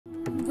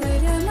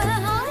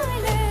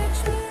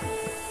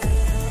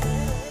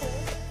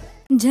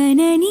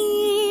जननी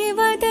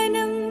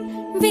वदनं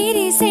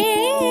विरिसे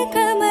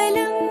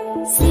कमलं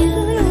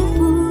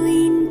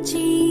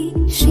सिलपूयिंची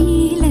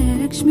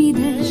श्रीलक्ष्मी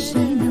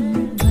दर्शनं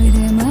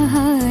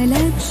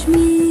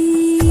Varamahalakshmi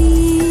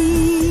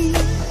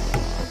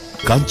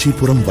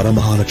Kancheepuram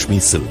Varamahalakshmi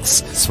Silks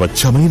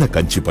స్వచ్ఛమైన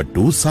కంచి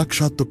పట్టు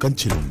సాక్షాత్తు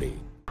కంచి నుండి.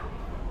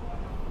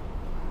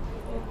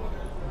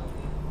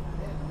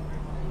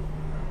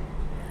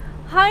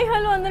 Hi,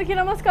 hello, andarki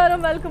namaskaram.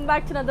 Welcome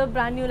back to another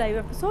brand new live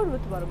episode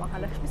with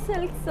Varamahalakshmi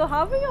Silks. So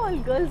how are you all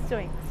girls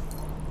doing?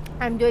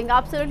 I'm doing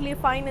absolutely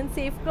fine and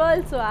safe,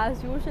 girls. So as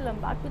usual, I'm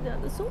back with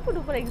another super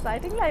duper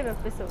exciting live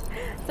episode.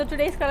 So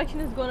today's collection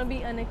is going to be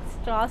an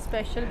extra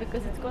special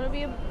because it's going to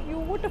be a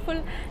beautiful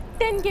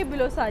 10k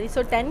below saree. So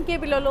 10k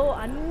below lo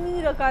anni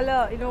rakala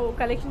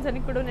collections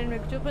ani kuda nenu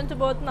meeku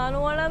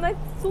chupinchabothunanu and I'm like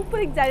super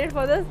excited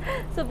for this.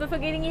 So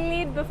before getting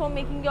late, before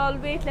making you all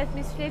wait, let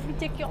me straightly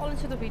take you all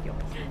into the video.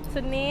 So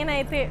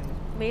nenaithe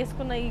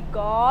వేసుకున్న ఈ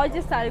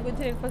gorgeous sorry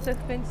గురించి నేను first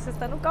explain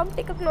చేస్తాను. Come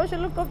take a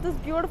closer look of this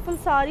beautiful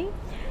sorry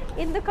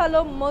in the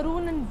colour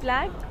maroon and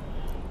black.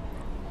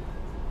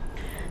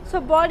 So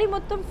body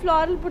మొత్తం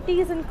floral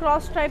buttis and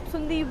cross stripes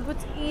ఉంది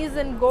which is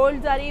and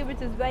gold zari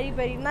which is very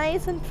very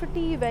nice and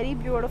pretty, very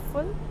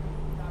beautiful.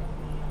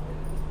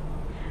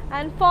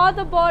 And for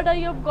the border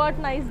you've got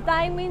nice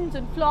diamonds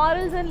and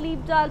florals and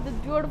leaf jars with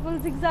beautiful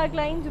zigzag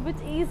lines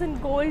which is in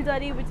gold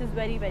zari which is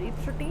very very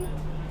pretty.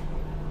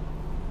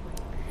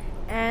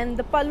 And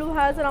the pallu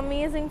has an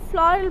amazing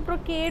floral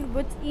brocade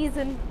which is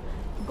in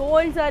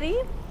gold zari,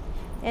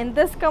 and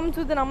this comes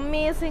with an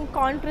amazing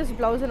contrast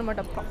blouse and a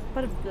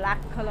proper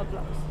black color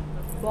blouse.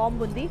 Bomb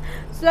bundi.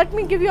 So let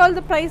me give you all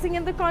the pricing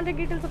and the contact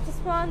details of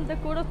this one. The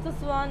code of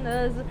this one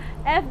is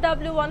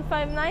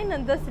FW159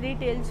 and this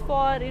retails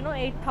for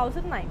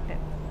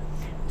 8,910.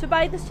 To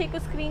buy this, take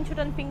a screenshot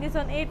and ping this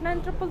on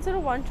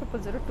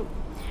 8900010002.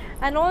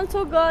 And also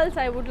girls,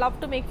 I would love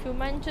to make few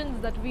mentions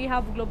that we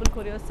have global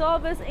courier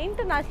service.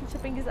 International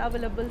shipping is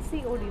available.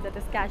 COD, that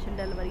is cash and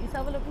delivery, is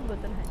available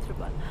within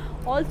Hyderabad.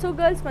 Also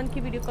girls, manki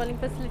video calling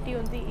facility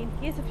on the in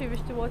case if you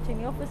wish to watch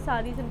any of the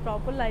sarees in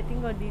proper lighting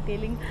or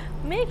detailing,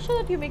 make sure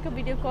that you make a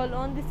video call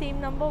on the same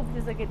number which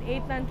is again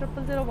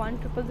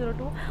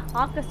 8900010002.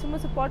 Our customer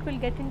support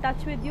will get in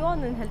touch with you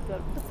and then help you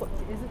out with the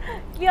purchase.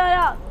 Clear?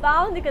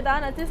 Baagundi kada,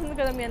 nachesindi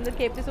kada మీ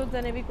అందరికి episodes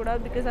అనేవి కూడా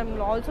because I'm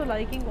also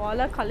liking all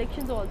our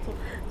collections also.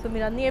 So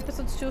మీరు అన్ని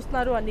episodes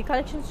చూస్తున్నారు, అన్ని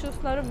collections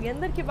చూస్తున్నారు, మీ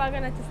అందరికీ బాగా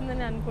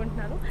నచ్చేసిందని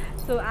అనుకుంటున్నాను.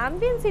 సో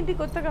అంబియన్స్ ఇంటి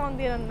కొత్తగా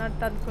ఉంది అని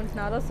అన్నట్టు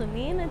అనుకుంటున్నారు. సో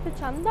నేనైతే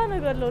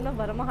చందానగర్లో ఉన్న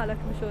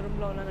వరమహాలక్ష్మి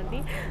షోరూంలో ఉన్నానండి.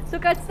 సో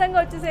ఖచ్చితంగా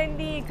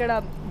వచ్చేసేయండి. ఇక్కడ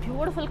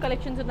బ్యూటిఫుల్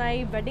కలెక్షన్స్ ఉన్నాయి.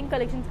 వెడ్డింగ్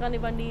కలెక్షన్స్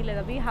కానివ్వండి,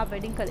 లేదా we have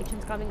wedding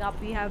collections coming up,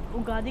 we have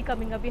Ugadi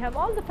coming up, we have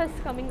all the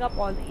pest coming up,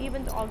 all the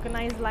events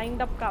organise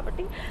lined up.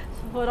 కాబట్టి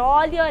for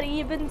all your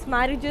events,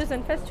 marriages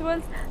and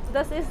festivals,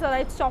 this is the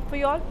right stop for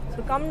you all. So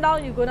come down,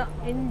 you're gonna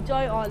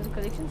enjoy all the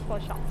collections for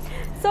sure.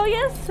 So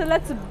yes, so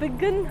let's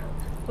begin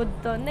with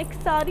the next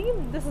saree.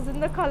 This is in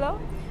the color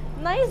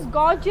nice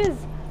gorgeous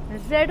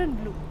red and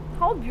blue.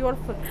 How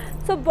beautiful.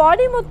 So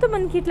body mottham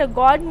manki itla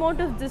god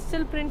motifs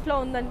digital print lo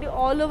undandi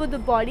all over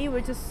the body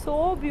which is so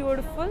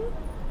beautiful.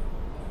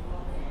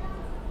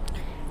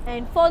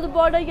 And for the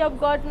border you have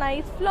got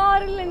nice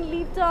floral and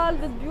leaf jars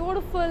with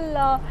beautiful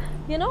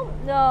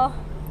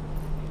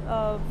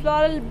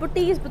floral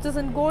booties which is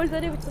in gold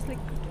zari which is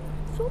like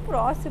super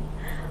awesome.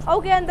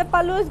 Okay, and the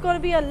pallu is going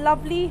to be a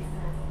lovely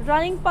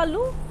running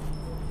pallu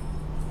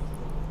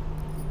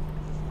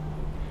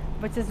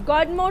which is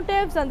god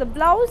motifs, and the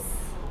blouse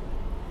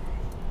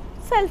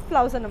self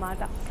blouse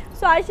anamata.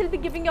 So I shall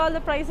be giving you all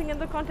the pricing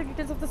and the contact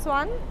details of this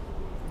one.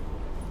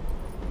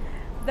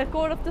 The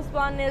code of this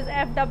one is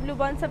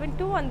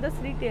FW172 and this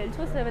retails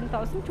for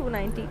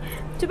 7,290.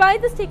 To buy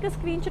this, take a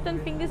screenshot and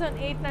ping this on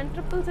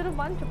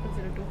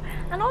 8900010002.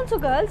 And also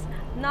girls,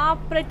 na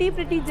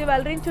pretty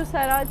jewelry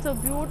chusara. It's a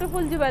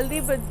beautiful jewelry,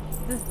 but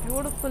this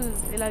beautiful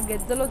ila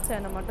geddalo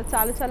vachayannamata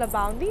chala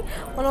baagundi.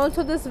 And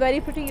also this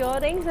very pretty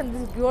earrings and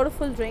this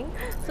beautiful ring.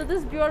 So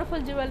this beautiful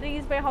jewelry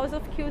is by House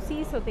of QC.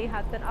 So they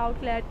have their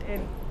outlet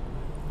in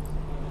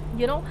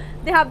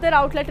they have their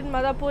outlet in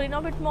Madhapur,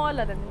 bit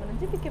smaller than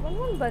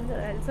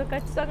so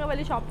ఖచ్చితంగా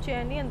వెళ్ళి shop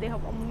చేయండి. And they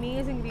have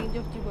amazing range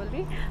of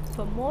jewelry.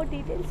 For more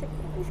details, check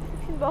the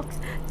description box.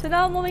 So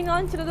now moving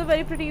on to the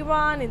very pretty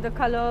one in the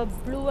color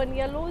blue and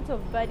yellow. It's a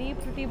very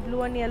pretty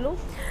blue and yellow.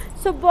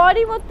 So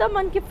body మొత్తం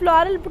మనకి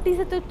floral booties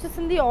అయితే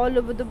వచ్చేసింది all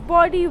over the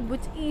body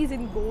which is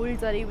in gold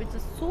zari which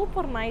is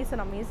super nice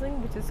and amazing,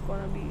 which is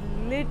gonna be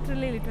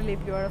literally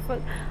beautiful.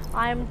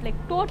 I am like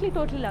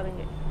totally loving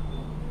it.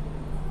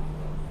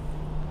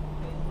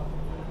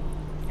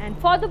 And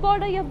for the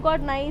border you have got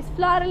nice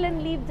floral and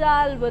leaf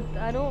jal with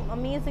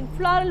amazing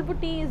floral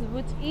booties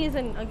which is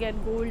in again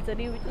gold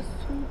zari which is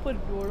super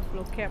beautiful.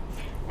 Okay,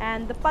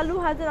 and the pallu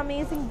has an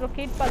amazing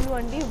brocade pallu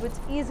andi which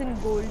is in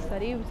gold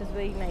zari which is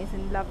very nice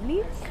and lovely.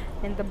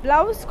 And the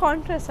blouse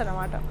contrast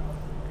anamata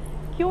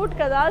cute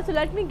kada. So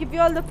let me give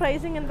you all the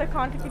pricing and the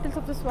contact details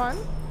of this one.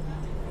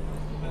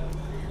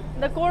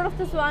 The code of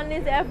this one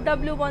is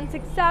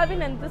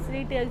FW167 and this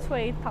retails for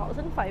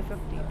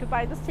 8,550. To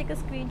buy this, take a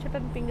screenshot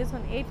and ping us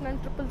on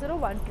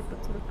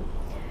 8900010002.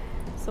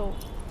 So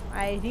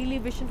I really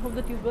wish and hope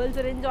that you girls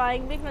are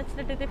enjoying. Make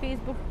nachinatayite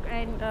Facebook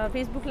and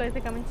Facebook lo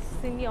aithe comments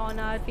chesindi on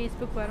our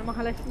Facebook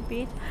Varamahalakshmi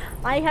page.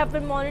 I have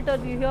been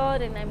monitored you here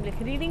and I'm like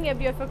reading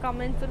every of your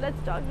comments. So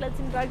let's talk, let's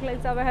interact,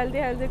 let's have a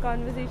healthy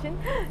conversation.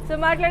 So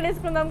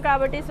మాట్లాడేసుకుందాం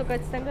కాబట్టి so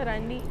ఖచ్చితంగా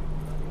రండి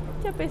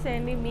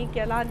చెప్పేసేయండి మీకు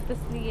ఎలా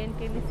అనిపిస్తుంది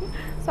ఏంటి అనేసి.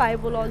 So I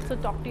will also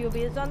talk to you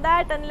based on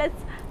that and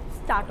let's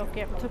start.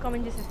 Okay, so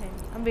comment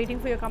చేసేసేయండి. I'm waiting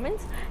for your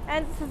comments.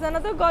 And this is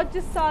another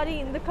gorgeous saree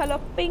in the color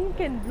pink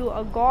and blue,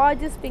 a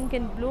gorgeous pink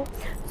and blue.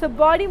 So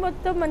body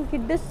మొత్తం మనకి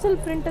digital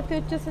print అయితే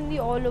వచ్చేసింది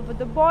all over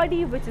the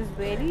body, which is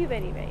very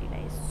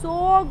nice. So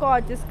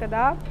gorgeous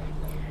కదా,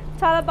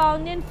 చాలా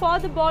బాగుంది. And for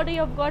the body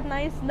you've got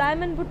nice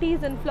diamond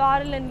booties and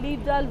floral and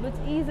leaf jal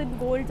which is in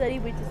gold zari,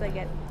 which is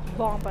again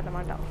bomb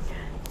అన్నమాట.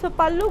 So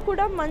పళ్ళు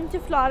కూడా మంచి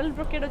floral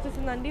brocade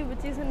వచ్చేసిందండి,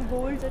 which is in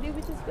gold zari,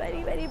 which is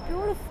very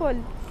beautiful.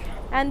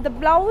 And the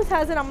blouse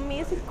has an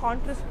amazing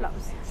contrast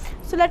blouse.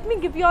 So let me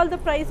give you all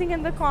the pricing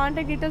and the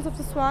contact details of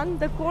this one.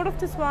 The code of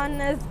this one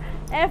is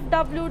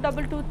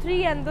FW223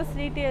 and this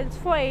retails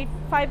for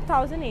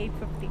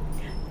 5,850.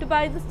 To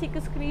buy this, take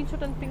a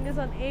screenshot and ping us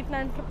on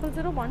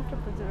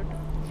 8900010002.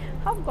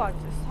 How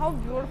gorgeous, how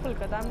beautiful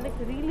kada. I'm like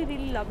really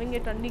loving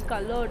it. And the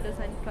color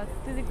design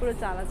ప్రతిది కూడా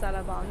చాలా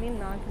బాగుంది,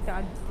 నాకు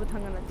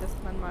అద్భుతంగా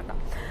నచ్చేస్తుంది అన్నమాట.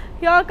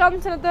 Here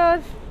comes another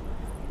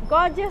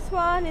gorgeous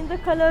one in the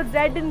color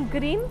red and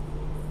green.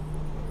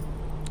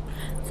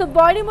 So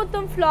body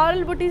మొత్తం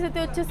floral booties అయితే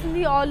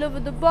వచ్చేసింది all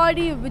over the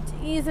body, which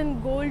is in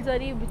gold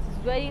zari, which is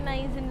very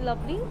nice and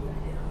lovely.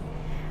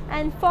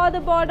 And for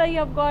the border you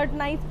have got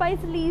nice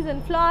paisleys and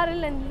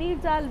floral and leaf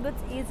jal,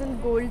 which is in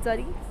gold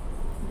zari,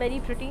 very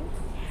pretty.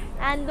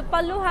 And the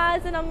pallu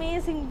has an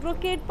amazing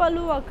brocade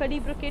pallu, a kadi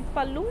brocade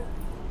pallu.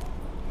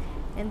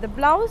 And the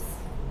blouse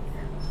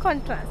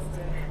contrast.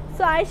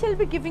 So I shall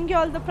be giving you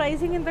all the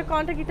pricing and the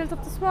contact details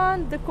of this one.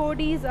 The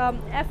code is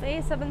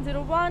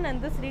FA701 and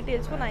this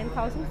retails for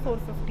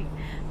 9,450.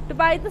 To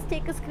buy this,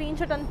 take a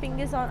screenshot and ping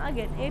us on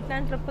again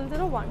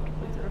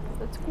 8900010002.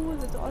 That's cool,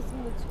 that's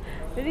awesome, that's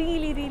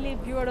really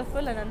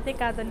beautiful. And ante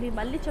kadandi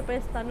malli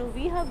cheppestanu,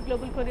 we have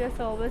global courier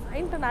service,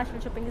 international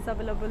shipping is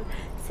available,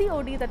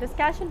 COD, that is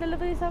cash on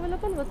delivery, is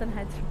available within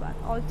Hyderabad.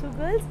 Also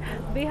girls,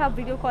 we have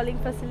video calling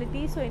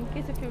facility, so in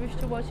case if you wish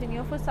to watch any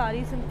of our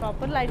sarees in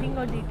proper lighting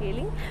or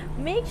detailing,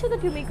 make sure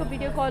that you make a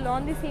video call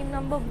on the same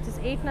number, which is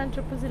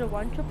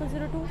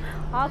 8900010002.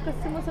 Our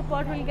customer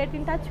support will get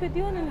in touch with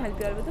you and will help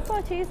you out with the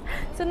purchase.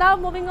 So now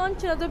moving on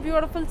to another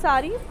beautiful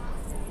saree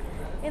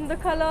in the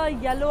color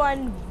yellow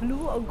and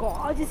blue, a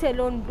gorgeous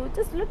yellow and blue.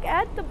 Just look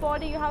at the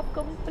body, you have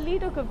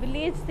complete oka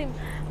village theme,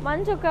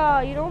 manchi oka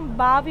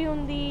bavi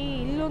undi,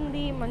 illu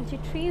undi, manchi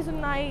trees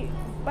unnai,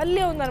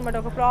 palle undi anamata,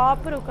 oka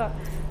proper oka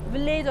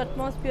village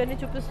atmosphere ni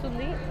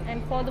chupistundi. And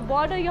for the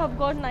border you have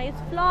got nice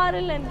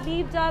floral and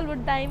leaf jal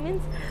with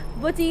diamonds,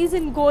 which is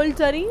in gold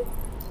zari,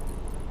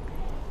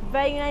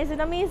 very nice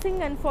and amazing.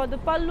 And for the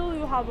pallu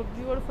you have a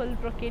beautiful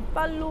brocade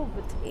pallu,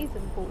 which is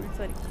in gold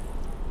zari.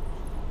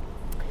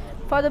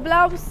 For the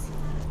blouse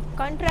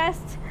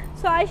contrast,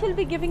 so I shall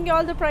be giving you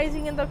all the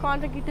pricing and the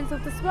contact details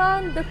of this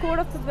one. The code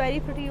of this very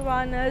pretty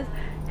one is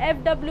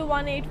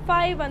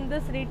FW185 and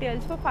this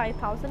retails for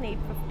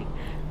 5,850.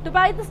 To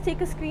buy this,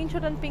 take a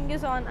screenshot and ping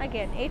us on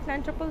again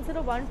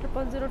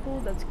 8900010002.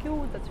 That's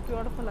cute, that's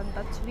beautiful, and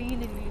that's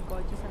really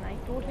gorgeous, and I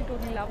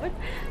totally love it.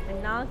 And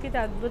naakite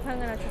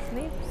adbhutanga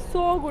nachesindi,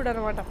 so good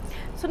anamata.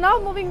 So now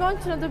moving on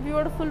to another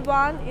beautiful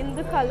one in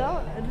the color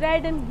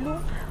red and blue,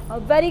 a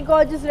very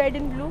gorgeous red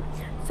and blue.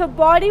 So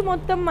body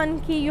mottam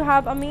manki you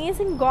have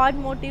amazing god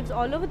motifs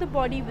all over the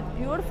body with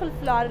beautiful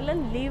floral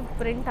and leaf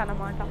print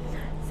anamata.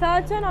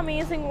 Such an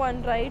amazing one,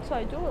 right? So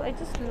I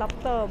just love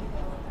the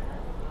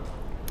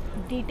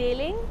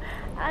detailing.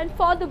 And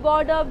for the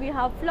border we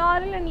have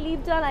floral and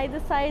leaves on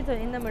either side, and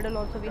in the middle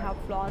also we have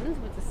florals,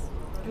 which is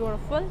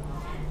beautiful.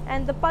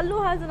 And the pallu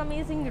has an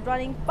amazing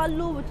running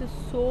pallu, which is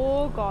so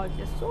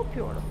gorgeous, so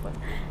beautiful.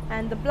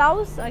 And the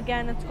blouse,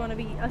 again it's going to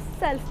be a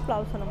self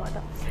blouse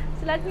anamata.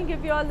 So let me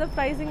give you all the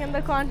pricing and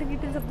the contact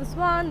details of this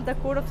one. The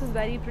code of this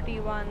very pretty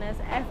one is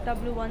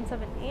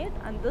FW178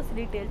 and this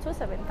retails for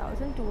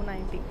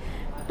 7,290.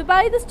 To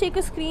buy this, take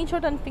a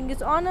screenshot and ping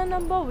us on a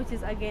number, which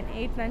is again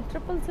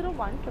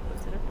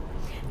 8900010002.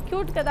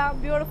 Cute కదా,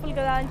 beautiful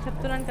కదా అని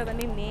చెప్తున్నాను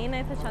కదండి.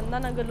 నేనైతే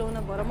చందానగర్లో ఉన్న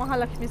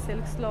వరమహాలక్ష్మి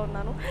సిల్క్స్లో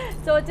ఉన్నాను.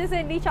 So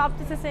వచ్చేసేయండి, shop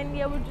చేసేసేయండి.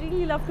 I would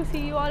really love to see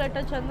you all at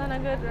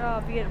Chandanagar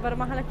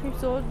Varamahalakshmi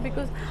store,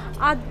 because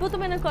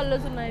అద్భుతమైన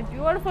కలర్స్ ఉన్నాయి,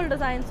 బ్యూటిఫుల్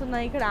డిజైన్స్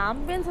ఉన్నాయి, ఇక్కడ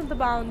అంబియన్స్ అంత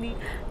బాగుంది.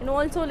 అండ్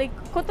ఆల్సో లైక్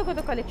కొత్త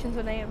కలెక్షన్స్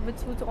ఉన్నాయి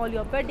which suits all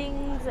your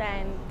weddings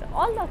and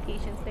all the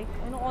occasions, like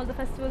all the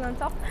festivals and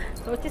stuff.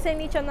 So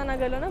వచ్చేసేయండి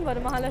చందానగర్లోనే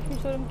Varamahalakshmi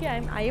షోరూమ్కి.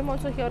 I'm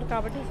also here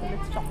కాబట్టి so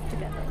let's talk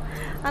together.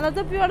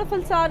 Another beautiful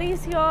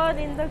sarees here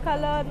in the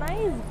color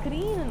nice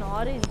green and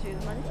orange,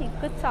 manchi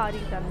ikkat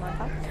sarees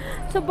anamata.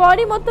 So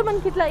body mottham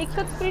manki itla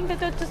ikkat print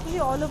aithe vachesindi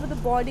all over the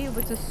body,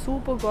 which is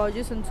super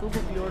gorgeous and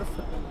super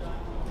beautiful.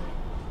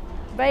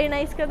 Very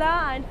nice kada.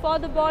 And for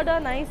the border,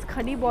 nice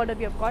khadi border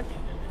we have got.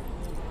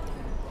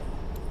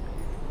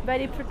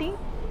 Very pretty.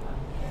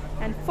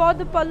 And for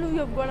the pallu,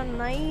 you have got a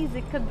nice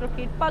ikat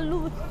brocade pallu,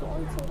 which is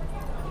also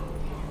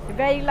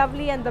very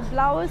lovely. And the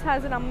blouse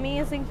has an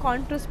amazing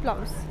contrast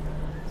blouse.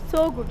 So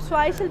good. So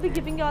I shall be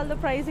giving you all the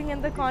pricing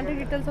and the contact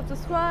details of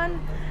this one.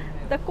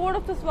 The code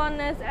of this one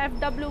is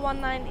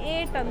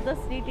FW198 and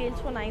this retails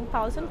for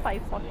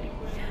 9,540.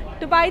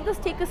 To buy this,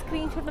 take a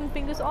screenshot and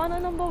ping us on a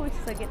number, which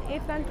is again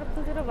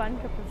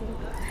 89000100.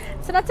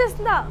 So that's just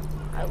that.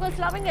 I was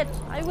loving it.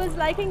 I was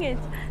liking it.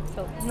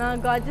 So now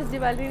gorgeous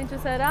jewelry into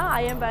Sarah.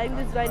 I am wearing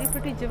this very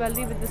pretty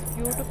jewelry with this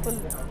beautiful,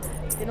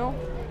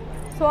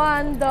 So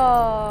and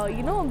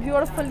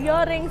beautiful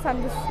earrings, and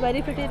this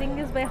very pretty ring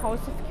is by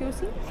House of QC.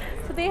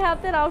 So they have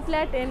their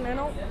outlet in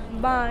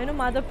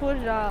Madhapur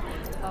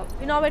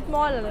Innovate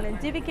Mall and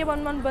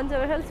GVK11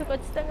 Banjara Hills. So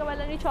ఖచ్చితంగా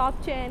వెళ్ళండి shop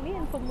చేయండి,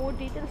 and for more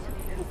details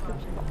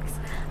description box.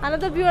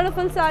 Another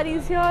beautiful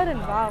sarees here,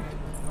 and wow,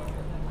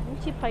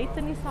 manchi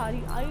paithani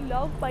saree. I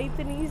love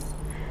paithanis.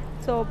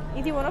 So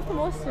ఇది one of the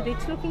most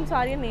rich looking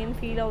saree అని నేను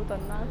feel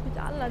అవుతాను. నాకు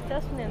చాలా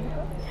నచ్చేస్తుంది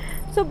ఎందుకు.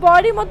 So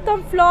body మొత్తం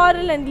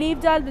floral and leaf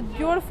jal with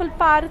beautiful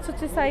parrots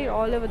వచ్చేసాయి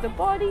all over the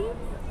body.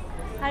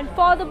 And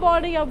for the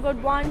body you have got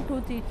 1, 2,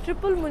 3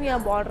 triple munia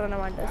border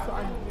అన్నమాట. So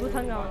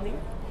అద్భుతంగా ఉంది.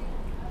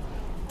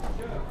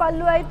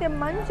 పల్లు అయితే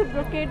మంచి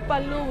brocade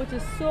పల్లు, which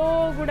is so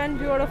good and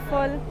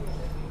beautiful.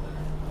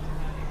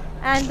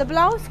 And the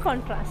blouse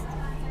contrast.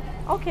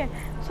 Okay,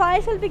 so I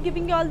shall be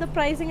giving you all the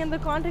pricing and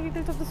the contact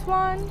details of this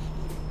one.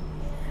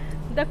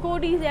 The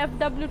code is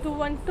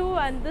FW212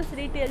 and this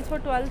retails for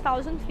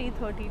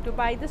 12,330. To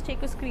buy this,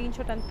 take a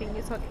screenshot and ping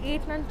us on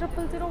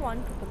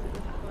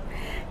 89000100.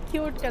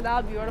 Cute kada,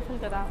 beautiful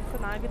kada. So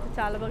naagaithe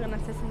chaala baga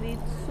nachesindi.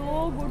 It's so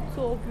good,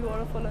 so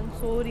beautiful and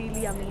so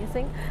really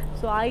amazing.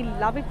 So I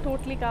love it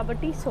totally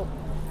kabatti. So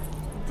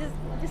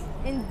just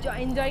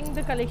enjoying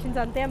the collections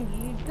ante. I'm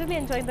literally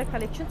enjoying the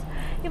collections.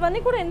 ఇవన్నీ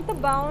కూడా ఎంత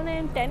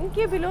బాగున్నాయి. 10K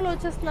బిలోలో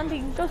వచ్చేస్తుందంటే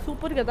ఇంకా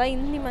super కదా.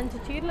 ఇన్ని మంచి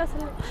చీరలు,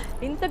 అసలు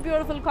ఇంత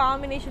బ్యూటిఫుల్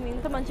కాంబినేషన్,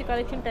 ఇంత మంచి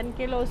కలెక్షన్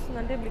 10Kలో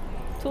వస్తుందంటే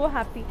సో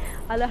హ్యాపీ.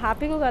 అలా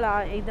హ్యాపీగా గల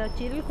ఇది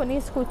చీరలు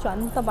కొనేసుకోవచ్చు,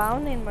 అంత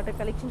బాగున్నాయి అనమాట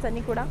కలెక్షన్స్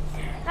అన్నీ కూడా.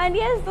 And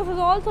yes, this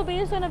is also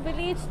based on a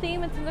village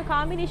theme. It's in the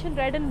combination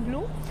red and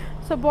blue.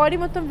 So body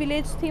మొత్తం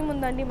విలేజ్ థీమ్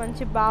ఉందండి.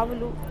 మంచి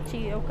బావులు,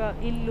 ఒక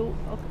ఇల్లు,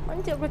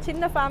 ఒక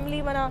చిన్న ఫ్యామిలీ,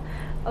 మన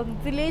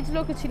విలేజ్లో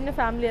ఒక చిన్న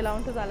ఫ్యామిలీ ఎలా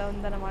ఉంటుందో అలా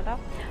ఉందన్నమాట.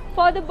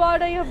 For the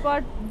border you have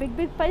got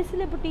big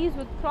paisley booties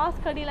with cross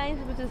cutty lines,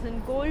 which is in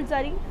gold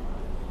zari.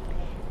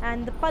 And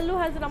the pallu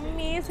has an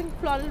amazing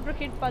floral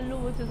brocade pallu,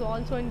 which is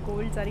also in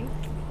gold zari.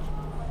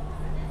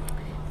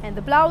 And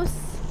the blouse,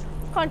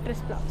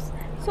 contrast blouse.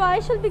 So I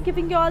shall be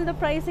giving you all the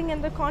pricing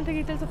and the contact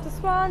details of this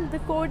one.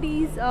 The code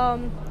is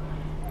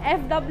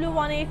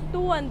FW182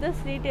 and this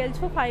retails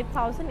for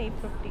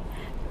 5,850.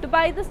 To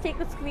buy this,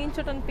 take a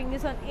screenshot and ping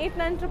us on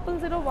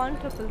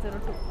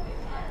 8900010002.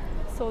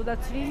 So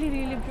that's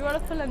really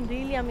beautiful and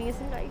really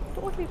amazing. I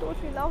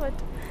totally love it.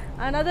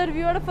 Another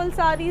beautiful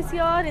sarees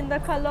here in the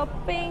color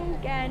pink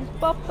and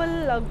purple,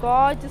 a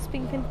gorgeous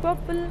pink and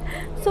purple.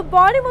 So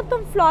body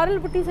mottham floral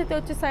booties aithe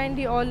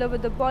vachesayandi all over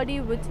the body,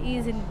 which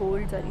is in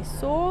gold zari.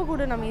 So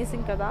good and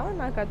amazing kada,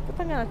 naaku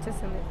adbhutanga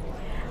nachesindi.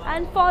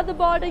 And for the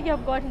border you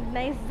have got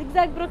nice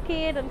zigzag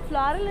brocade and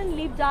floral and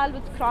leaf jal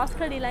with cross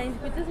cutty lines,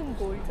 which is in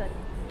gold zari.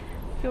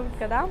 Cute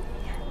kada.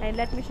 And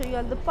let me show you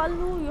all the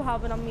pallu. You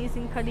have an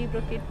amazing khadi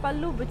brocade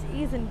pallu, which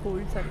is in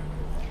gold zari.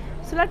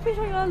 So let me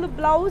show you all the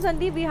blouse,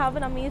 and we have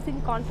an amazing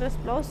contrast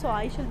blouse. So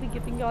I shall be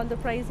giving you all the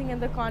pricing and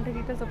the contact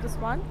details of this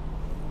one.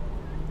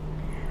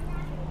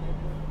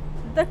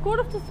 The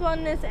code of this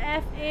one is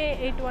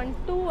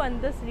FA812 and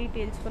this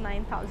retails for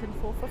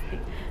 9,450.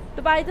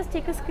 To buy this,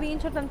 take a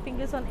screenshot and ping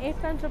us on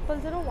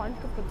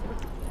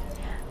 89000100.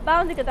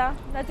 బాగుంది కదా,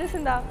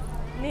 నచ్చేసిందా?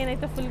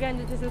 నేనైతే ఫుల్గా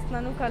enjoy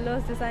చేసేస్తున్నాను.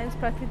 Colours, designs,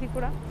 ప్రతిదీ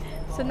కూడా.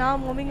 So నా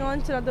moving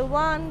on to another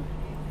one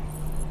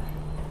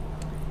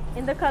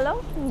in the color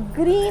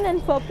green and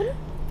purple.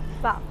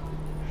 Wow,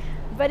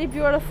 very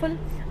beautiful.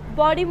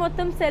 Body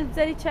మొత్తం self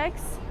zari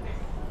checks.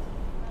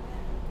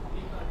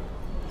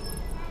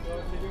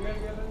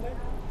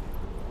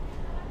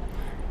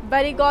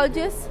 Very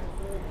gorgeous.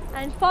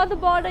 And for the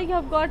border you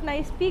have got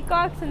nice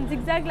peacocks and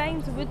zigzag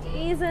lines, which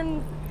is in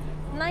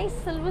nice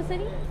silver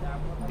zari.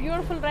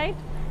 Beautiful, right?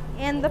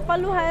 And the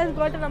pallu has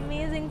got an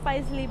amazing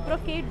paisley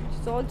brocade, which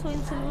is also in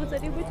silver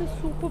zari, which is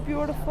super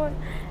beautiful.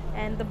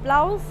 And the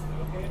blouse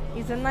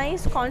is a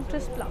nice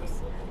contrast blouse.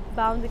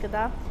 Baagundi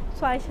kada.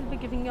 So I shall be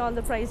giving you all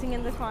the pricing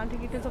and the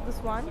contact details of this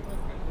one.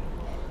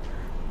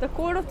 The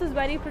code of this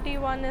very pretty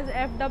one is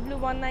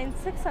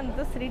FW196 and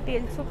this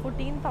retails for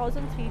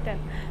 14,310.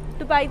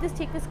 To buy this,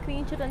 take a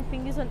screenshot and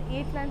ping us on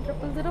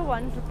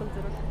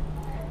 89000100.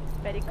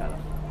 Very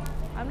color.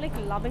 I'm like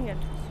loving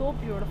it. So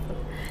beautiful.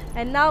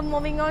 And now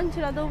moving on to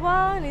another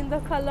one in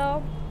the color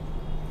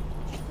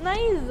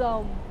nice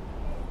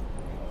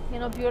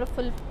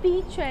beautiful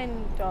peach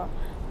and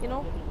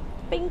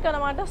pink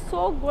anamata,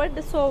 so good.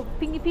 So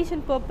pinky peach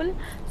and purple.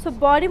 So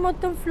body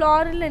mottham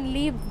floral and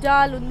leaf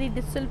jal undi,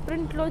 digital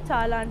print lo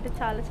chala ante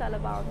chala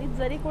baagundi.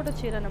 Zari kota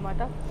cheera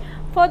anamata.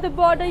 For the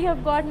border you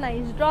have got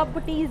nice drop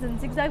booties and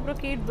zigzag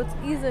brocade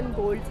booties in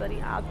gold zari,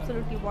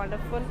 absolutely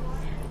wonderful.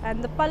 And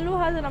the pallu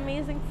has an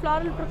amazing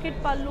floral brocade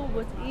pallu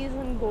which is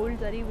in gold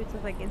zari, which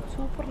is again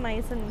super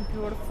nice and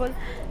beautiful.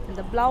 And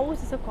the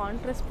blouse is a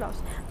contrast blouse.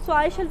 So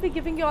I shall be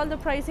giving you all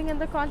the pricing and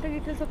the contact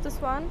details of this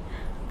one.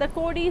 The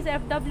code is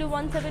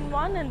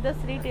FW171 and this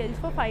retails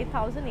for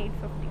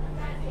 5,850.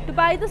 To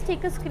buy this,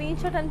 take a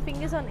screenshot and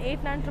ping us on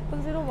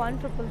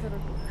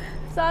 8900010002.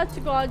 Such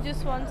gorgeous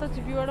one, such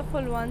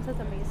beautiful one, such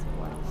amazing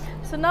one.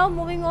 So now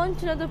moving on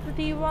to another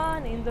pretty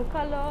one in the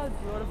color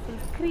beautiful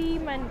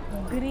cream and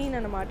green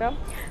anamata.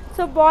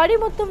 So body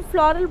mottham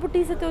floral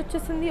booties aithe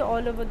vachesindi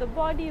all over the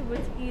body,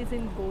 which is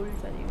in gold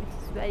zari, which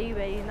is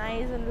very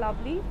nice and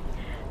lovely.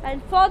 And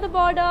for the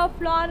border,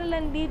 floral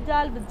and leaf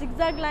jal with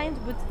zigzag lines,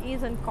 which is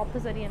in copper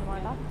zari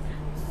anamata.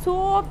 So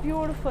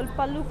beautiful.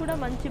 Pallu kuda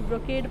manchi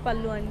brocade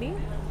pallu andi.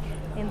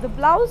 In the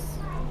blouse,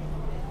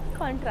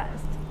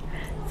 contrast.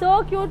 So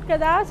cute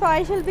kada. So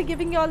I shall be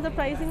giving you all the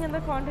pricing and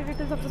the contact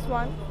details of this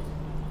one.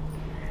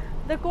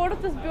 The code of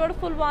this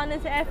beautiful one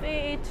is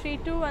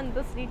FA832 and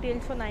this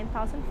retails for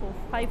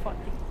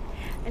 9,540.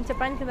 And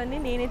చెప్పాను కదండి,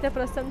 నేనైతే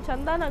ప్రస్తుతం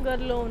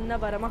చందానగర్లో ఉన్న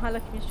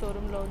వరమహాలక్ష్మి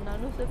షోరూంలో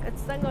ఉన్నాను. So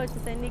ఖచ్చితంగా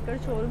వచ్చేసండి, ఇక్కడ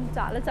షోరూమ్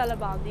చాలా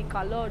బాగుంది.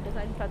 కలర్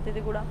డిజైన్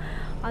ప్రతిదీ కూడా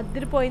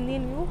అదిరిపోయింది.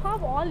 You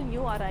have all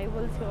new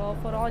arrivals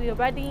for all your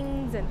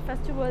weddings and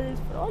festivals,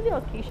 for all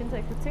your occasions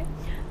I could say.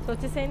 So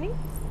వచ్చేసేయండి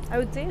I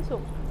would say. So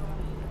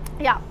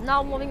yeah, now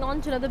moving on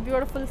to another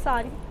beautiful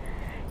saree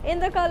in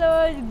the color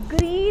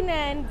green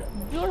and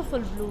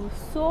beautiful blue,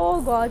 so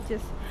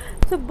gorgeous.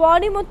 So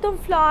body mottham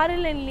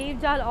floral and leaf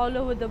jal all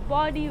over the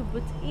body,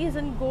 which is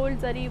in gold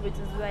zari, which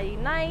is very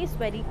nice,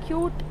 very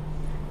cute,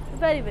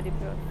 very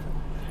beautiful.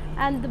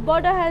 And the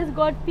border has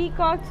got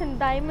peacocks and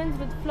diamonds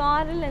with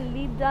floral and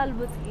leaf jal,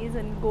 which is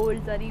in gold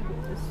zari,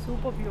 which is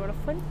super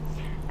beautiful.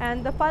 And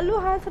the pallu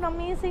has an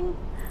amazing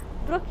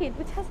brocade,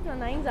 which has a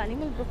nice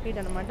animal brocade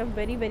anamata,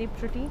 very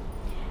pretty.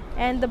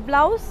 And the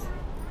blouse,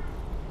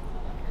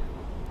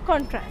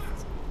 contrast,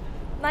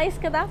 nice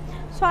kada.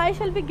 So I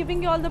shall be giving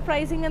you all the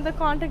pricing and the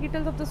contact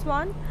details of this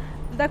one.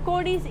 The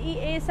code is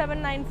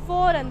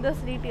EA794 and this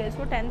retails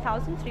for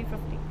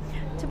 10,350.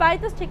 To buy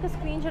this, take a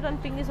screenshot and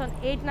ping us on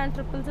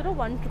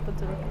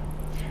 8900010002.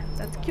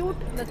 That's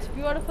cute, that's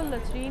beautiful,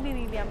 that's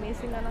really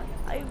amazing, and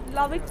I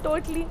love it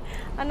totally.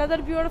 Another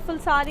beautiful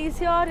sarees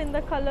here in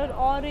the color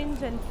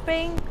orange and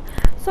pink.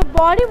 So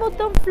body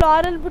mottham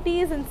floral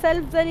booties and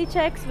self zari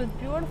checks with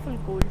beautiful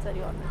gold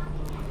zari on it.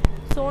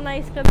 So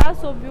nice kada,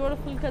 so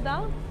beautiful kada.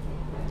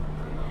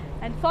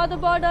 And for the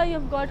border you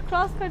have got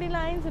cross cutty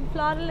lines and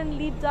floral and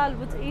leaf jal,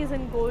 which is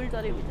in gold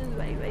zari, which is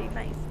very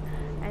nice.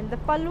 And the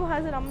pallu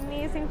has an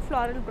amazing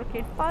floral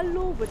brocade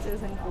pallu, which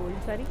is in gold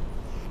zari.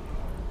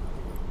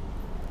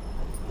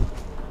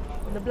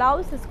 The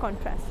blouse is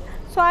contrast.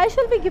 So I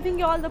shall be giving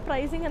you all the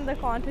pricing and the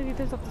contact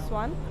details of this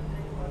one.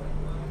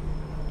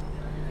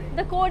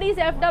 The code is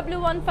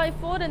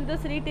FW154 and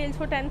this retails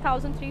for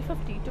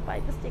 10,350. To buy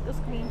this, take a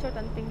screenshot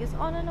and ping us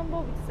on a number,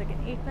 which is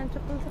again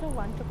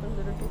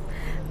 8900010002.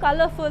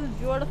 Colorful,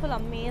 beautiful,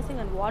 amazing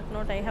and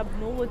whatnot. I have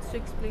no words to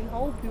explain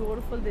how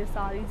beautiful these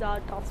sarees are.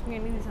 Trust me,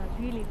 I mean, these are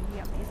really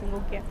amazing.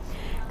 Okay,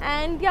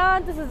 and yeah,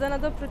 this is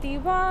another pretty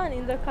one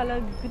in the color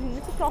green.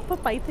 It's a proper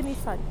Paithani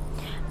saree.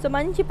 So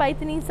manchi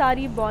Paithani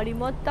saree, body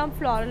mottham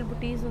floral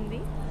booties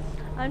undi.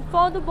 And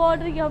for the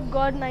border you have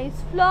got nice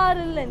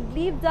floral and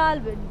leaf jal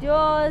with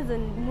deers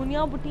and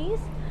munya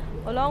booties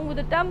along with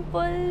the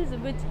temples,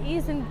 which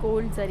is in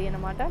gold zari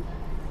anamata.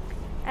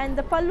 And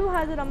the pallu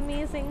has an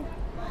amazing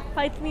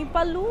Paithani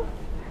pallu.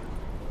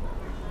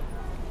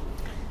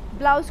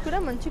 Blouse kuda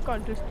manchi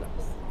contrast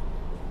blouse,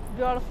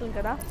 beautiful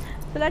kada.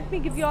 So let me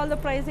give you all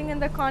the pricing and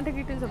the contact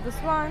details of this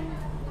one.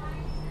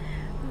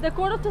 The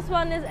code of this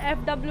one is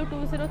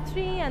FW203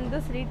 and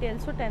this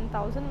retails for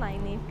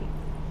 10,980.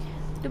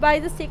 To buy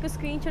this, take a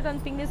screenshot and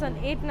ping us on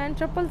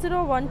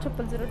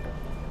 8900010002.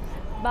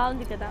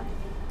 Baagundi kada,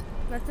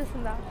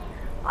 nachesinda?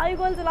 Are you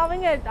guys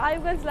loving it? Are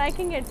you guys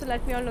liking it? So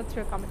let me all know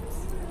through your comments.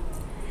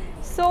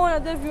 So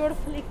another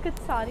beautiful ikat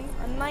saree,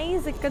 a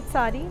nice ikat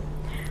saree.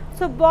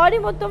 So body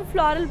mottham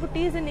floral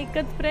booties in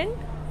ikat print.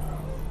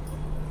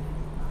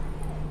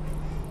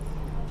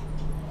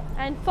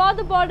 And for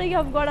the border you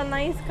have got a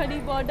nice khadi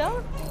border.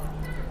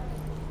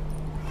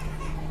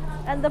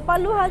 And the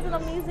pallu has an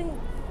amazing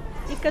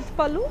ikat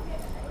pallu.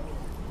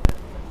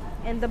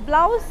 And the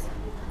blouse,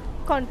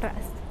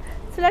 contrast.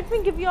 So let me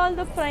give you all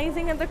the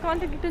pricing and the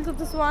contact details of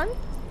this one.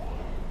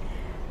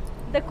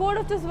 The code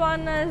of this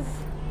one is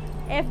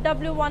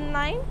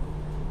FW19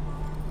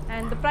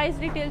 and the price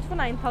retails for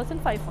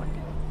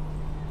 9,540.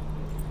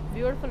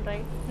 Beautiful,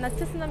 right?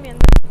 Nachesinda mi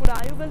andaru kuda.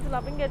 Are you guys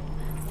loving it?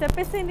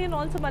 చెప్పేసేయండి. And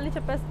also మళ్ళీ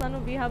చెప్పేస్తాను,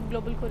 we have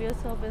global courier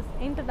service,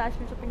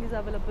 international shipping is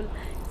available,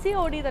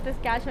 COD that is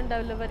cash on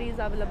delivery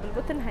is available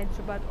with in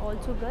Hyderabad.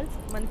 Also girls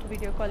మనకి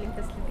video calling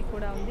facility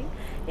కూడా ఉంది.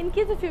 In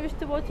case if you wish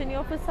to watch any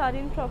of this sorry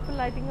in proper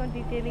lighting are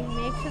detailing,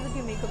 make sure that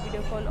you make a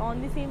video call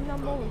on the same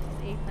number which is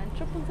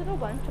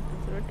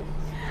 8900010002.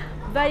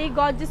 Very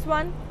gorgeous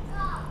one,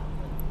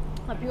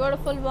 a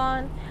beautiful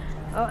one.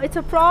 It's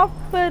a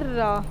proper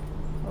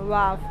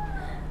wow,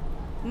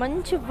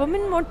 మంచి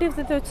women motifs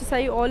అయితే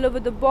వచ్చేసాయి all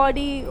over the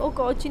body. ఒక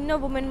చిన్న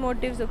women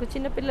motifs, ఒక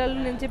చిన్న పిల్లల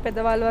నుంచి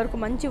పెద్దవాళ్ళ వరకు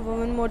మంచి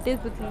ఉమెన్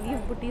మోటివ్స్ విత్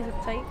లీవ్ బుటీస్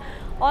వచ్చాయి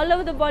all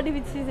over the body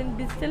which is in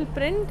digital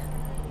print.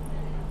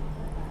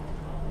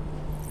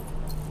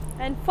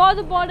 And for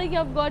the border you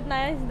have got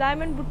nice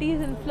diamond booties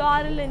in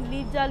floral and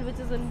leaf jal which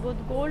is in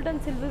both gold and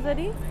silver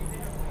zari.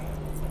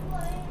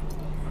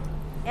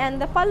 And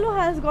the pallu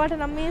has got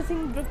an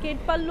amazing brocade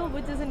pallu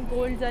which is in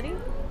gold zari.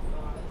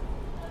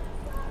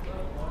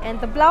 And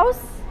the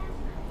blouse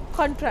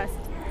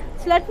contrast.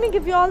 So let me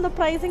give you all the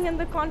pricing and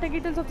the contact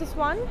details of this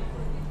one.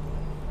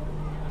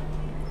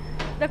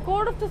 The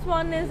code of this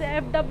one is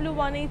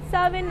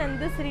FW187 and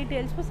this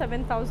retails for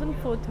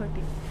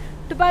 7,430.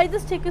 To buy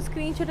this, take a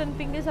screenshot and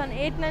ping us on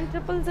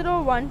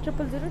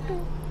 8900010002.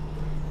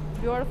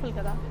 Beautiful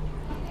kada,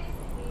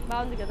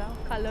 baagundi kada,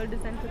 color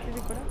design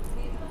protidi kuda.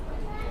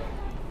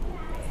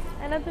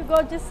 Another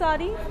gorgeous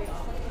saree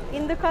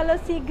in the color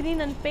sea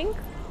green and pink.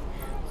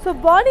 So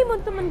body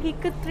mottham manaki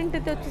ikkat print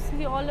aithe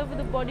vachesindi all over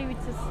the body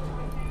which is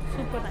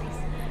super nice.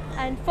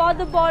 And for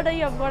the border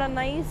you have got a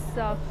nice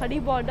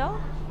khadi border.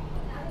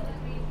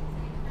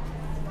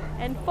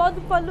 And for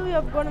the pallu you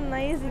have got a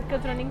nice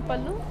ikkat running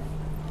pallu.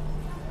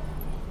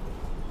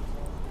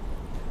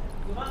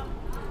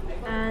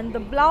 And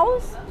the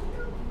blouse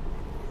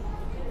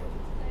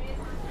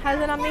has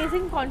an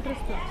amazing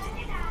contrast blouse.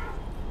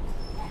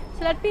 So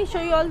let me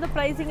show you all the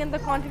pricing and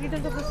the quantity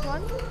details of this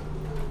one.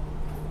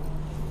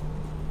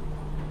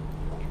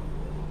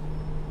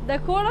 The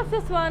code of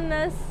this one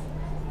is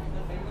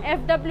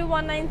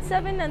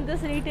FW197 and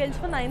this retails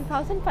for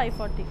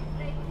 9,540.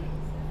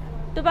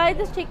 To buy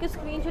this, take a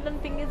screenshot and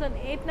ping us on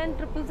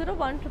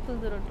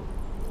 8900010002.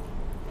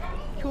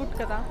 Cute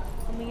kada,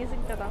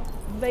 amazing kada,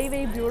 very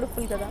very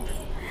beautiful kada.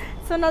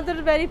 So another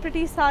very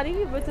pretty saree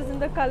which is in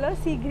the color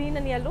sea green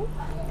and yellow.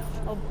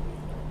 A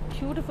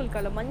beautiful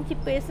color, manchi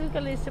pastel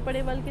color istapade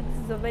valki this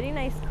is a very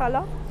nice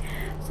color.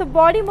 So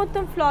body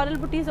mottham floral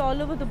booties all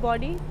over the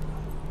body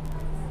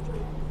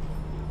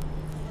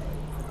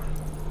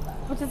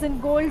which is in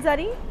gold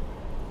zari.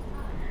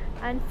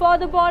 And for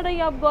the border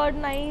you have got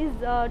nice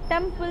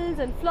temples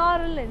and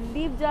floral and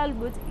leaf jal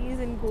which is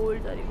in gold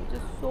zari which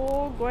is so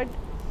good.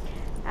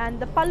 And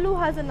the pallu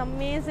has an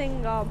amazing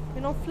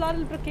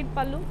floral brocade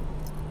pallu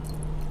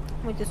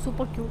which is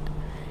super cute.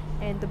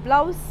 And the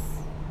blouse,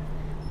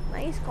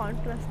 nice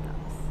contrast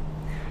blouse.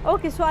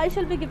 Okay, so I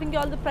shall be giving you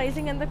all the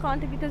pricing and the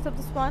contact details of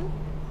this one.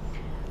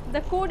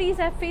 The code is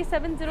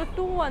FA702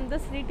 and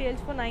this retails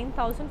for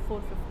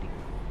 9,450.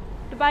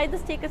 To buy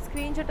this, take a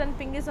screenshot and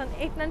ping us on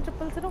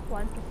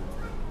 89000100.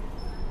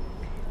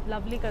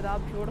 Lovely kada,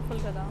 beautiful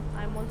kada.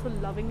 I am also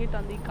loving it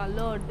on the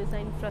color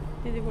design.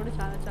 Pratidi kuda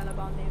chala chala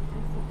baagundi.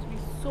 It's be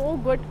so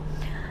good.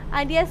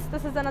 And yes,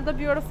 this is another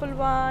beautiful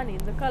one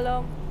in the color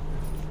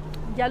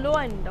yellow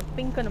and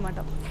pink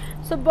anamata.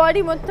 So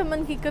body mottham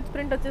manaki ikkat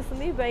print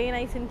vachestundi, very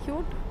nice and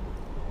cute.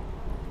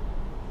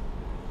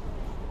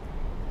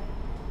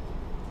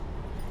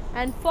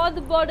 And for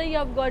the border you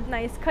have got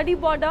nice khadi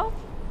border,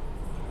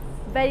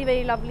 very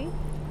very lovely.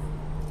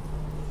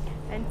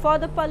 And for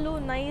the pallu,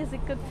 nice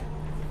ikkat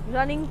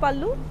running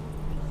pallu.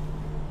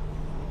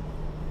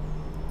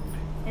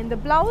 And the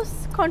blouse,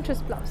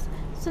 contrast blouse.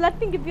 So let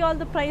me give you all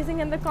the pricing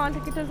and the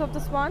contact details of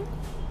this one.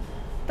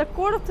 The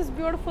code of this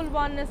beautiful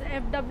one is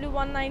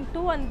FW192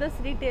 and this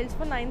retails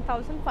for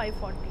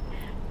 9,540.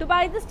 To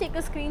buy this, take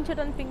a screenshot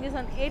and ping us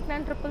on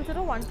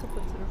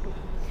 8900010002.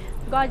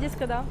 Gorgeous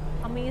kada,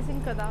 amazing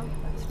kada,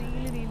 it's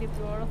really really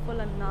beautiful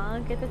and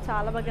naakaithe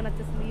chaala baga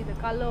nachesindi the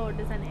color,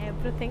 design,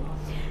 everything.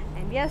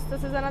 And yes,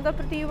 this is another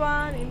pretty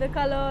one in the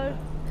color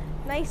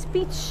nice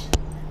peach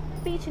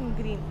and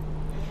green.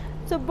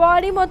 So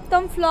body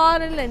mottham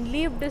floral and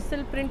leaf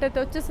digital print aithe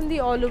vachesindi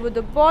all over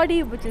the body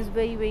which is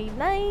very very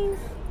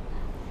nice.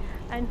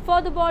 And for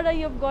the border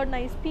you have got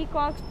nice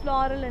peacocks,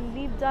 floral and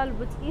leaf jal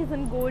which is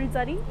in gold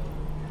zari.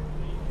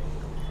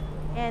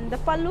 And the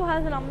pallu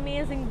has an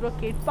amazing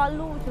brocade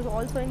pallu which is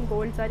also in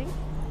gold zari.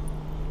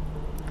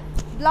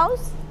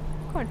 Blouse,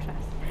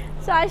 contrast.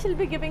 So I shall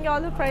be giving you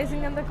all the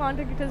pricing and the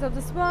contact details of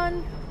this one.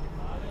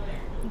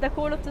 The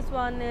code of this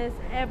one is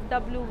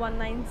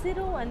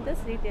FW190 and this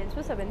retails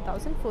for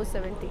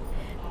 7,470.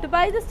 To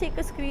buy this, take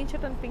a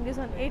screenshot and ping us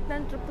on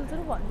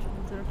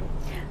 8900010002.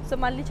 So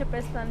malli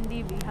cheppestandi,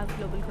 we have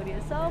global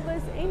courier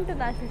service,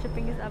 international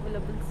shipping is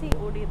available,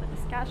 COD that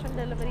is cash on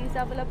delivery is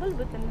available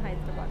within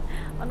Hyderabad.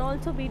 And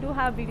also we do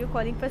have video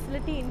calling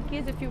facility in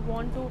case if you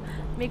want to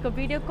make a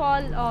video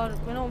call or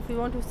if you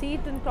want to see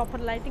it in proper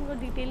lighting or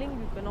detailing,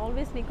 you can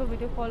always make a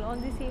video call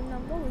on the same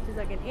number which is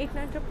again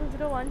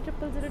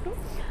 8900010002.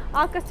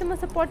 Our customer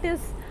support is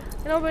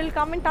we'll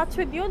come in touch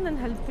with you and then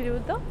help you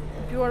with the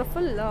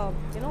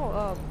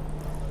beautiful,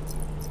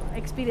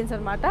 experience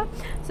armata.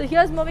 So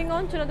here's moving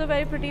on to another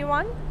very pretty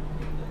one.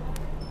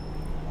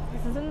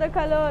 This is in the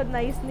color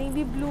nice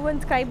navy blue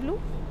and sky blue.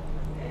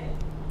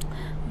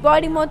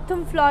 Body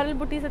mottham floral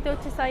booties ate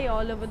vachesai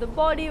all over the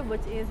body,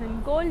 which is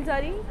in gold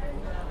zari.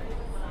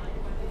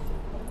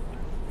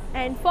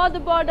 And for the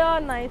border,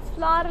 nice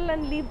floral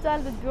and leaf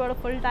jal with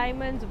beautiful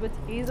diamonds, which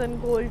is in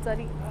gold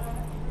zari.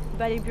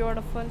 Very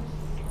beautiful.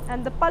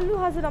 And the pallu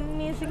has an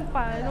amazing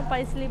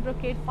paisley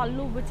brocade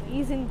pallu, which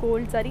is in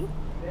gold zari.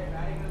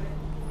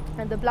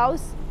 And the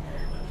blouse,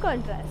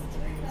 contrast.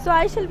 So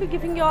I shall be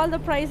giving you all the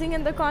pricing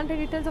and the contact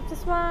details of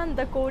this one.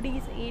 The code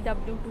is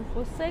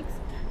AW246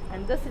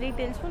 and this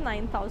retails for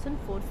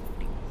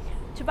 9,450.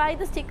 To buy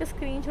this, take a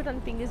screenshot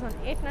and ping is on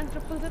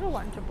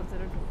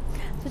 8900010002.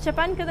 So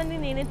Japan kadandi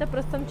nenaithe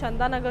prastham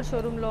Chandanagar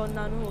showroom lo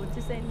unnanu.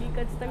 Vachesayandi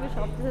kachithanga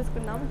shop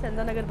cheseskunnam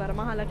Chandanagar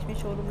Varamahalakshmi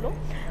showroom lo.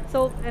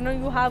 So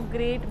you have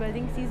great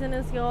wedding season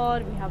is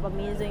here. We have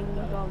amazing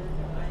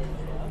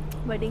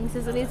wedding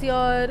season is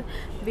here.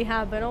 We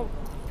have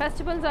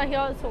festivals are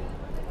here. So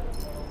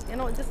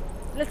just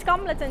let's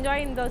come, let's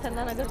enjoy in the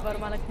Chandanagar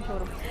Varamahalakshmi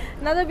showroom.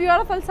 Another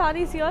beautiful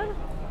sarees here.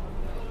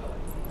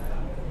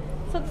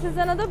 So this is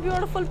another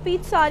beautiful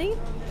peach saree.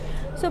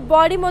 So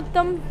body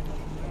mottham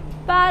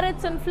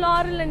parrots and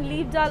floral and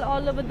leaf jal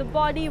all over the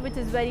body, which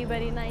is very,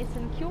 very nice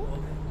and cute.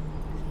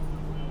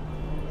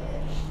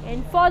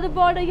 And for the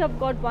border, you have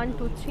got 1,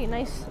 2, 3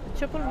 nice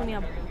triple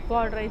munia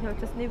border right here,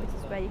 which is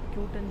very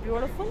cute and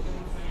beautiful.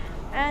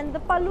 And the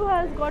pallu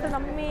has got an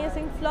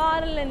amazing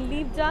floral and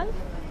leaf jal.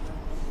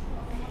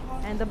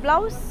 And the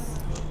blouse,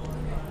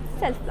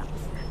 self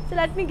blouse. So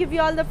let me give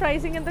you all the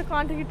pricing and the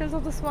contact details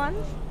of this one.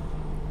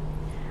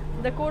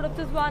 The code of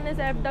this one is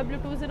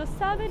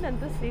FW207 and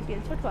this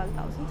retails for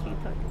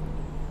 12,330.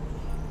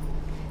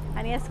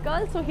 And yes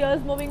girls, so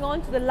here's moving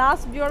on to the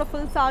last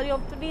beautiful saree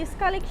of today's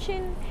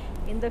collection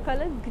in the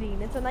color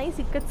green. It's a nice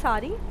ikat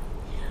saree.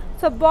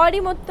 So body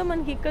mottham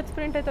manaki ikat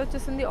print aithe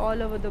vachesindi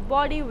all over the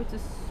body, which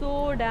is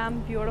so damn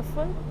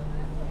beautiful.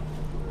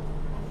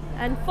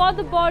 And for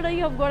the border,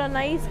 you have got a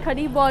nice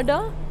khadi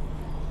border.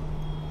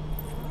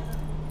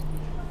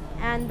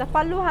 And the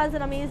pallu has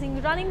an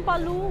amazing running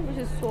pallu, which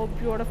is so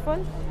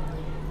beautiful.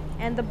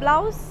 And the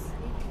blouse,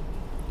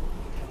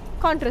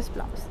 contrast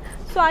blouse.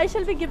 So I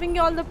shall be giving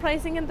you all the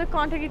pricing and the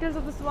contact details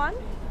of this one.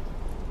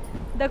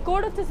 The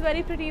code of this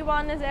very pretty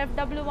one is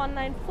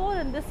FW194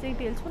 and this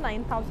retails for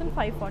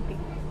 9,540.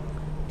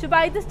 To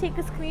buy this, take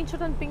a screenshot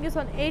and ping us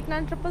on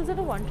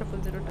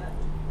 8900010002.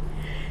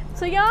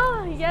 So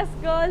yeah, yes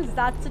girls,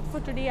 that's it for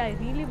today. I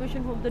really wish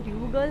and hope that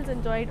you girls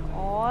enjoyed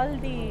all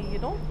the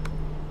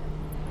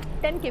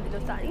 10k below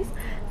sarees.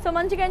 So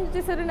manchiga enjoy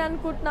chesaru nanu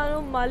anukuntunnanu.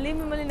 Malli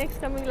mimmalni next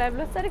coming live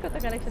lo sarikotta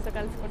collection tho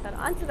kalusukuntaru.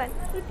 Until then,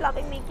 keep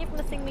loving me, keep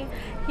missing me,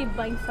 keep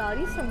buying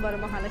sarees from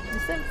Varamahalakshmi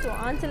Silks. So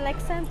until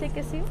next time, take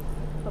care, see you.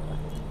 Bye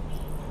bye.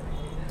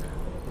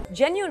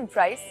 Genuine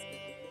price,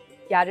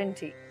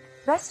 guarantee.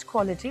 Best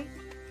quality,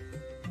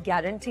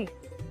 guarantee.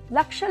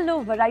 Lakshallo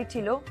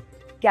variety lo,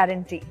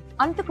 guarantee.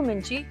 Antaku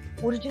minchi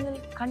original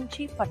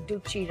kanchi pattu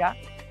cheera,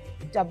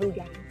 double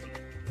guarantee.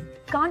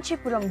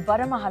 Kancheepuram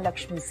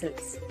Varamahalakshmi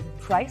Silks.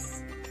 Price,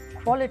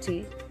 quality,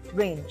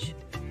 range,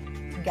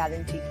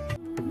 guarantee.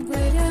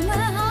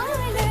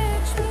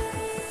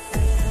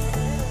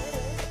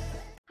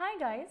 Hi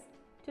guys,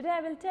 today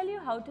I will tell you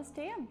how to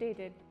stay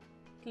updated.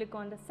 Click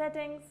on the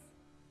settings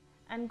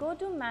and go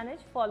to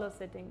manage follow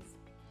settings.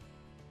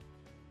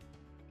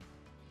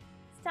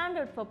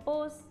 Standard for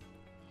posts,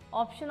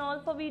 optional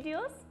for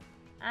videos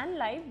and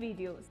live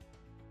videos.